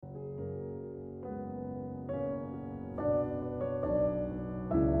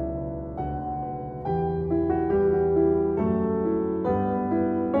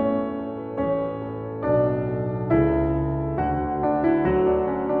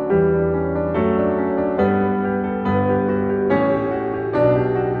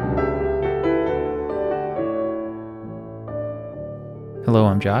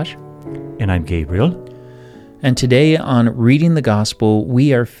Josh. And I'm Gabriel. And today on Reading the Gospel,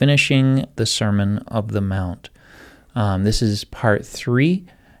 we are finishing the Sermon of the Mount. This is part 3,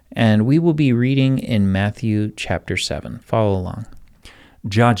 and we will be reading in Matthew chapter 7. Follow along.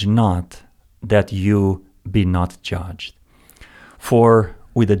 Judge not, that you be not judged. For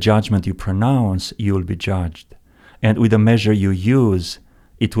with the judgment you pronounce, you will be judged, and with the measure you use,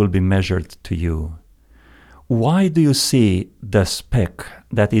 it will be measured to you. Why do you see the speck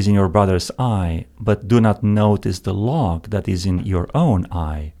that is in your brother's eye, but do not notice the log that is in your own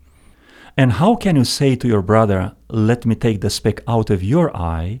eye? And how can you say to your brother, let me take the speck out of your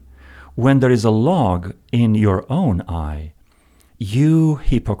eye, when there is a log in your own eye? You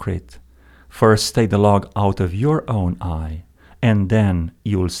hypocrite, first take the log out of your own eye, and then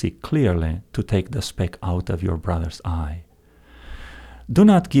you will see clearly to take the speck out of your brother's eye. Do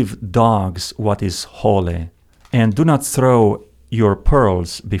not give dogs what is holy, and do not throw your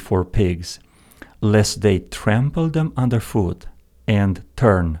pearls before pigs, lest they trample them underfoot and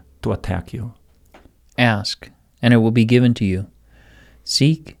turn to attack you. Ask, and it will be given to you.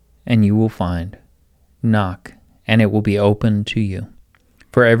 Seek, and you will find. Knock, and it will be opened to you.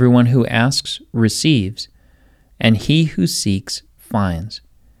 For everyone who asks receives, and he who seeks finds,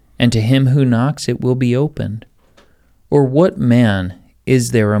 and to him who knocks it will be opened. Or what man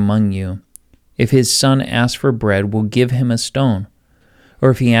is there among you, if his son asks for bread, will give him a stone?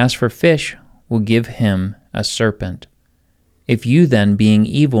 Or if he asks for fish, will give him a serpent? If you then, being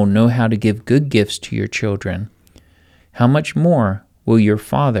evil, know how to give good gifts to your children, how much more will your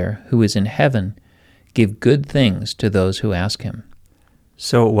Father, who is in heaven, give good things to those who ask him?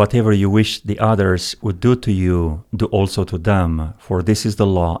 So whatever you wish the others would do to you, do also to them, for this is the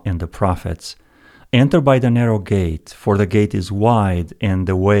law and the prophets. Enter by the narrow gate, for the gate is wide, and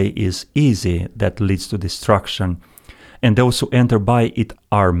the way is easy that leads to destruction. And those who enter by it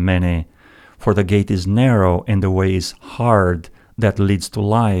are many. For the gate is narrow, and the way is hard that leads to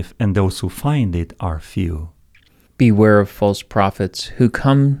life, and those who find it are few. Beware of false prophets, who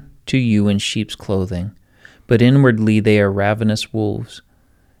come to you in sheep's clothing, but inwardly they are ravenous wolves.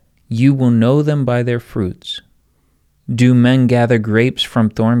 You will know them by their fruits. Do men gather grapes from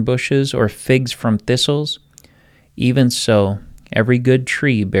thorn bushes or figs from thistles? Even so, every good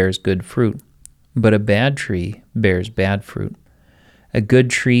tree bears good fruit, but a bad tree bears bad fruit. A good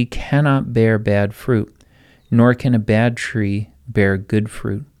tree cannot bear bad fruit, nor can a bad tree bear good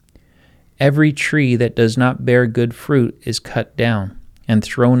fruit. Every tree that does not bear good fruit is cut down and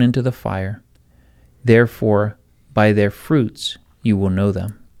thrown into the fire. Therefore, by their fruits you will know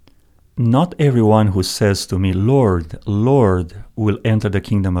them. Not everyone who says to me, Lord, Lord, will enter the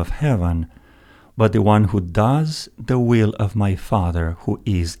kingdom of heaven, but the one who does the will of my Father who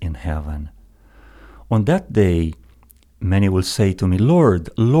is in heaven. On that day, many will say to me, Lord,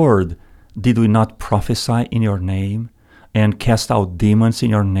 Lord, did we not prophesy in your name, and cast out demons in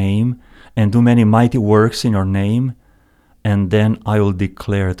your name, and do many mighty works in your name? And then I will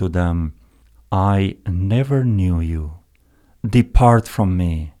declare to them, I never knew you. Depart from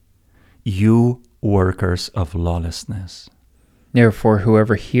me, you workers of lawlessness. Therefore,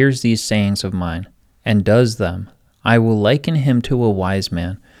 whoever hears these sayings of mine and does them, I will liken him to a wise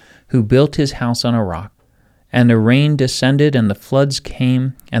man who built his house on a rock. And the rain descended, and the floods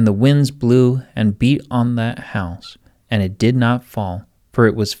came, and the winds blew and beat on that house, and it did not fall, for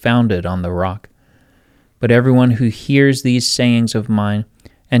it was founded on the rock. But everyone who hears these sayings of mine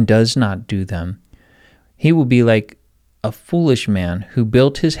and does not do them, he will be like a foolish man who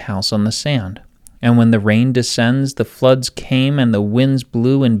built his house on the sand. And when the rain descends, the floods came, and the winds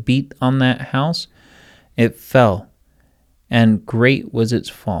blew and beat on that house. It fell, and great was its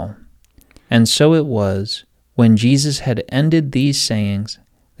fall. And so it was, when Jesus had ended these sayings,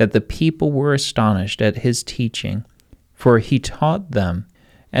 that the people were astonished at his teaching, for he taught them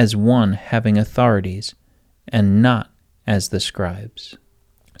as one having authorities, and not as the scribes.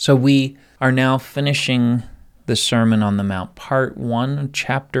 So we are now finishing the Sermon on the Mount, part 1,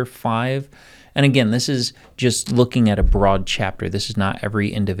 chapter 5. And again, this is just looking at a broad chapter. This is not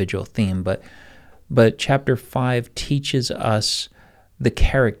every individual theme, but chapter 5 teaches us the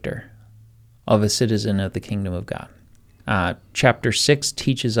character of a citizen of the kingdom of God. Chapter 6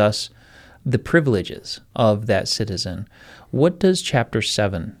 teaches us the privileges of that citizen. What does chapter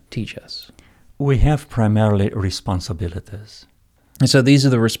 7 teach us? We have primarily responsibilities. And so these are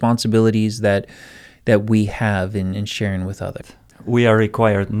the responsibilities that we have in sharing with others. We are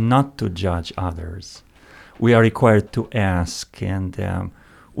required not to judge others. We are required to ask, and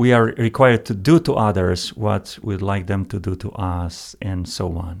we are required to do to others what we'd like them to do to us, and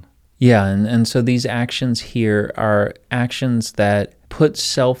so on. Yeah, and so these actions here are actions that put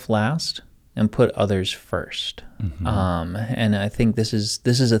self last and put others first. And I think this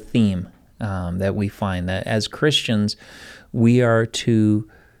is a theme that we find, that as Christians, we are to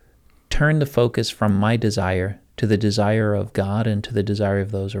turn the focus from my desire to the desire of God and to the desire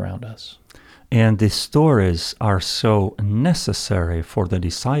of those around us. And these stories are so necessary for the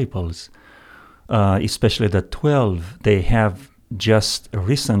disciples, especially the 12. They have just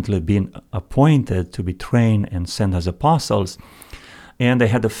recently been appointed to be trained and sent as apostles. And they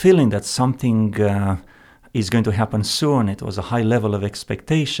had the feeling that something is going to happen soon. It was a high level of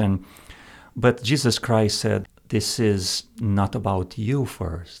expectation. But Jesus Christ said, this is not about you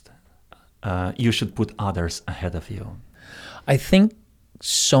first. You should put others ahead of you. I think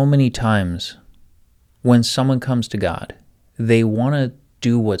so many times when someone comes to God, they want to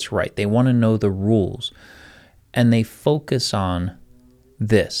do what's right. They want to know the rules. And they focus on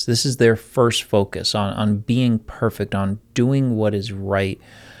this. This is their first focus, on being perfect, on doing what is right.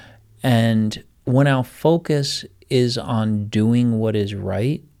 And when our focus is on doing what is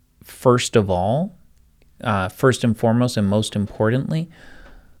right, first of all, first and foremost and most importantly,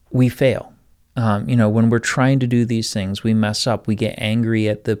 we fail. When we're trying to do these things, we mess up. We get angry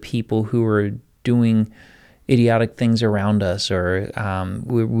at the people who are doing idiotic things around us, or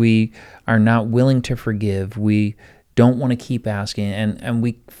we are not willing to forgive. We don't want to keep asking, and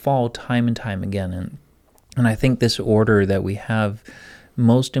we fall time and time again. And I think this order that we have,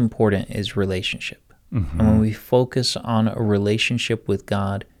 most important is relationship. And when we focus on a relationship with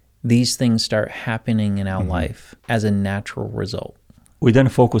God, these things start happening in our life as a natural result. We then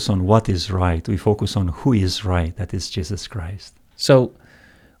focus on what is right. We focus on who is right. That is Jesus Christ. So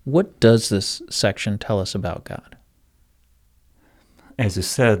what does this section tell us about God? As you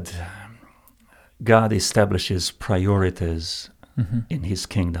said, God establishes priorities in His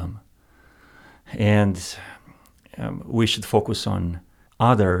kingdom. And we should focus on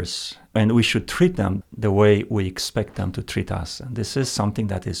others, and we should treat them the way we expect them to treat us. And this is something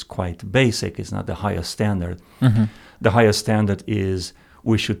that is quite basic. It's not the highest standard. The highest standard is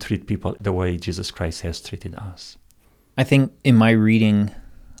we should treat people the way Jesus Christ has treated us. I think in my reading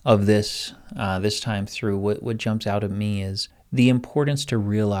of this time through, what jumps out at me is the importance to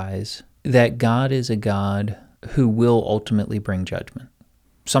realize that God is a God who will ultimately bring judgment.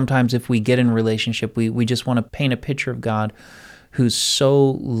 Sometimes if we get in a relationship, we just want to paint a picture of God who's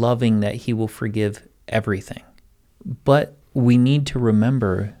so loving that He will forgive everything. But we need to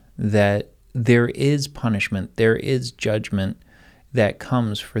remember that there is punishment, there is judgment that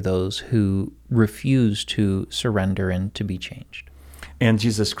comes for those who refuse to surrender and to be changed. And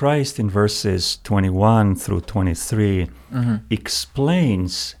Jesus Christ in verses 21 through 23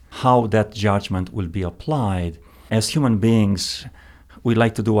 explains how that judgment will be applied. As human beings, we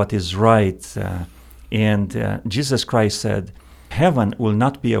like to do what is right. And Jesus Christ said, heaven will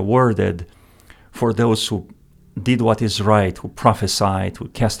not be awarded for those who did what is right, who prophesied, who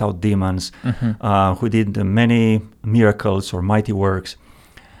cast out demons, who did many miracles or mighty works.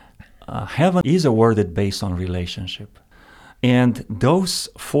 Heaven is awarded based on relationship. And those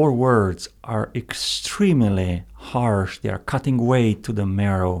 4 words are extremely harsh. They are cutting way to the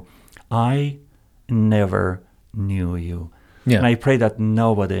marrow. I never knew you. Yeah. And I pray that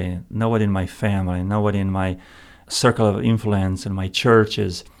nobody in my family, nobody in my circle of influence in my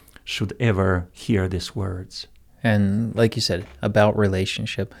churches should ever hear these words. And like you said, about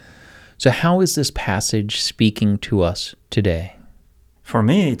relationship. So how is this passage speaking to us today? For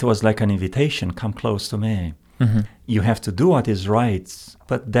me, it was like an invitation, come close to me. You have to do what is right,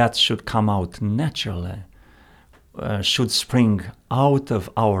 but that should come out naturally, should spring out of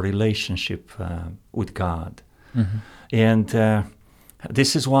our relationship with God. And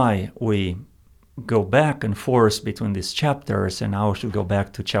this is why we go back and forth between these chapters, and now we should go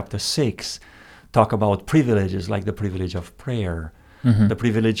back to chapter 6, talk about privileges like the privilege of prayer, the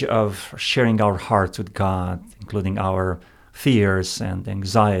privilege of sharing our hearts with God, including our fears and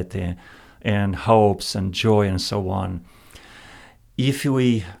anxiety and hopes and joy and so on. If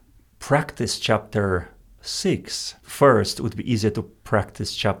we practice chapter 6 first, it would be easier to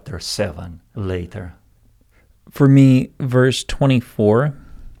practice chapter 7 later. For me, verse 24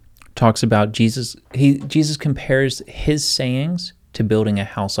 talks about Jesus. Jesus compares his sayings to building a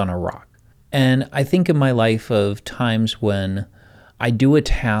house on a rock. And I think in my life of times when I do a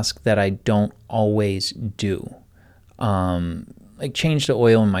task that I don't always do, like change the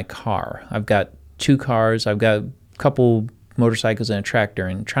oil in my car. I've got 2 cars, I've got a couple motorcycles and a tractor,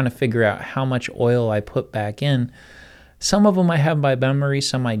 and trying to figure out how much oil I put back in. Some of them I have by memory,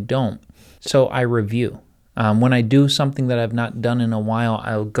 some I don't. So I review. When I do something that I've not done in a while,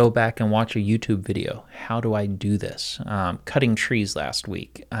 I'll go back and watch a YouTube video. How do I do this? Cutting trees last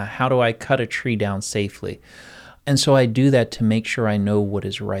week. How do I cut a tree down safely? And so I do that to make sure I know what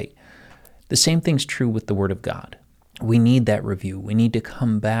is right. The same thing's true with the Word of God. We need that review. We need to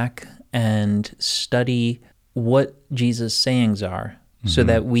come back and study what Jesus' sayings are so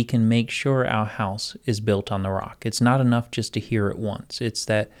that we can make sure our house is built on the rock. It's not enough just to hear it once. It's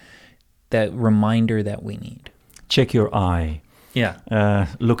that reminder that we need. Check your eye. Yeah.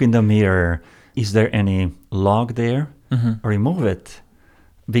 Look in the mirror. Is there any log there? Remove it,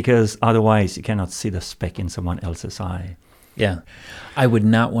 because otherwise you cannot see the speck in someone else's eye. Yeah. I would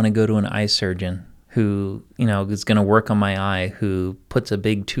not want to go to an eye surgeon who, is going to work on my eye, who puts a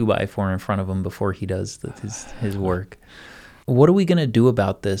big 2x4 in front of him before he does his work. What are we going to do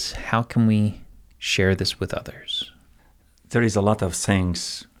about this? How can we share this with others? There is a lot of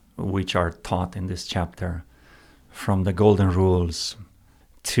things which are taught in this chapter, from the golden rules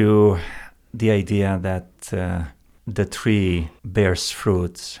to the idea that the tree bears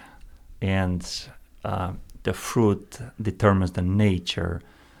fruits, and the fruit determines the nature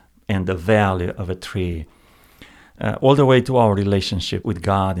and the value of a tree, all the way to our relationship with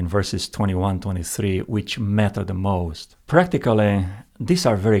God in verses 21, 23, which matter the most. Practically, these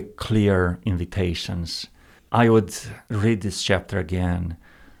are very clear invitations. I would read this chapter again,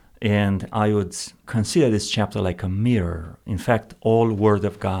 and I would consider this chapter like a mirror. In fact, all Word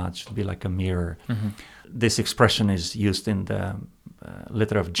of God should be like a mirror. This expression is used in the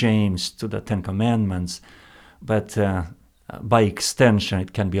letter of James to the Ten Commandments, but by extension,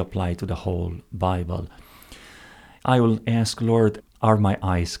 it can be applied to the whole Bible. I will ask, Lord, are my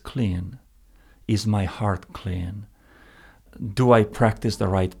eyes clean? Is my heart clean? Do I practice the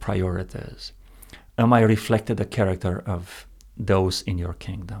right priorities? Am I reflected the character of those in your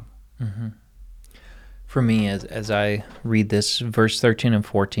kingdom? For me, as I read this, verse 13 and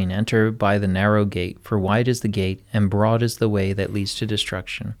 14, enter by the narrow gate, for wide is the gate, and broad is the way that leads to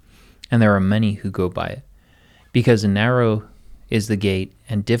destruction, and there are many who go by it. Because narrow is the gate,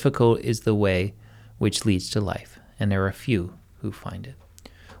 and difficult is the way which leads to life, and there are few who find it.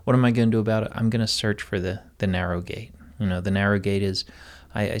 What am I going to do about it? I'm going to search for the narrow gate. The narrow gate is,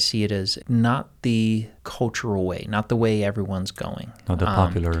 I see it as not the cultural way, not the way everyone's going. Not the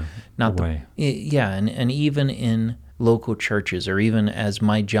popular way. And even in local churches, or even as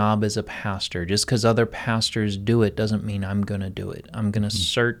my job as a pastor, just because other pastors do it doesn't mean I'm going to do it. I'm going to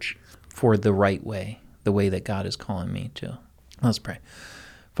search for the right way, the way that God is calling me to. Let's pray.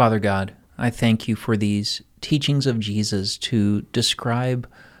 Father God, I thank you for these teachings of Jesus to describe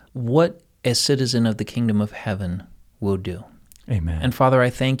what a citizen of the kingdom of heaven will do. Amen. And Father, I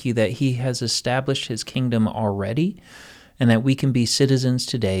thank you that he has established his kingdom already, and that we can be citizens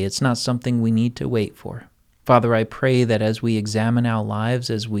today. It's not something we need to wait for. Father, I pray that as we examine our lives,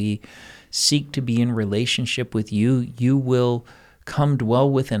 as we seek to be in relationship with you, you will come dwell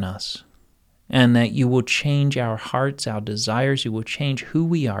within us, and that you will change our hearts, our desires. You will change who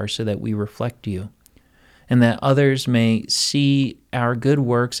we are so that we reflect you, and that others may see our good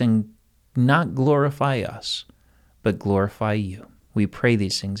works and not glorify us, but glorify you. We pray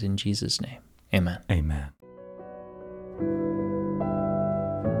these things in Jesus' name. Amen. Amen.